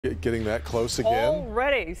Getting that close again.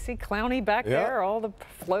 Already. See Clowney back there, all the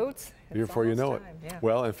floats. Before you know it. Yeah.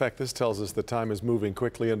 Well, in fact, this tells us the time is moving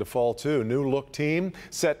quickly into fall, too. New look team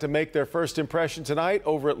set to make their first impression tonight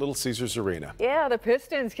over at Little Caesars Arena. Yeah, the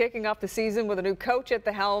Pistons kicking off the season with a new coach at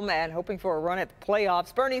the helm and hoping for a run at the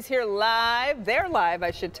playoffs. Bernie's here live. They're live, I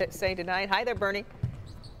should say, tonight. Hi there, Bernie.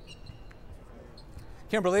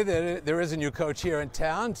 Kimberly, there is a new coach here in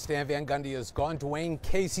town. Stan Van Gundy is gone. Dwayne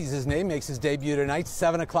Casey's his name, makes his debut tonight.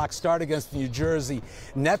 7 o'clock start against the New Jersey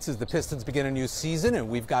Nets as the Pistons begin a new season. And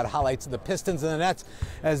we've got highlights of the Pistons and the Nets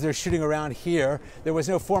as they're shooting around here. There was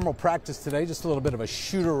no formal practice today, just a little bit of a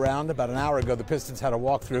shoot around. About an hour ago, the Pistons had a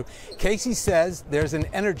walkthrough. Casey says there's an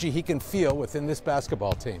energy he can feel within this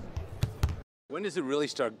basketball team. When does it really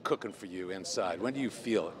start cooking for you inside? When do you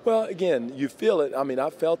feel it? Well, again, you feel it. I mean, I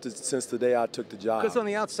felt it since the day I took the job. Because on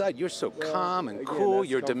the outside, you're so calm and cool.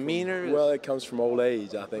 Your demeanor. Well, it comes from old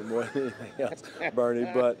age, I think, more than anything else, Bernie.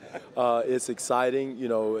 But it's exciting. You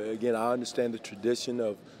know, again, I understand the tradition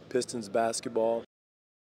of Pistons basketball.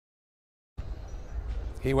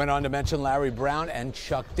 He went on to mention Larry Brown and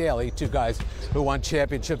Chuck Daly, two guys who won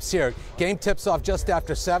championships here. Game tips off just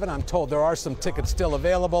after 7. I'm told there are some tickets still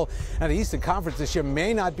available. And the Eastern Conference this year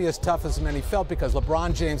may not be as tough as many felt because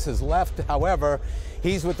LeBron James has left. However,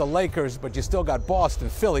 he's with the Lakers, but you still got Boston,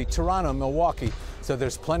 Philly, Toronto, Milwaukee. So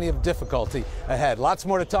there's plenty of difficulty ahead. Lots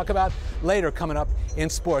more to talk about later coming up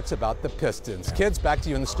in sports about the Pistons. Kids, back to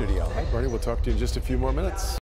you in the studio. All right, Bernie, we'll talk to you in just a few more minutes.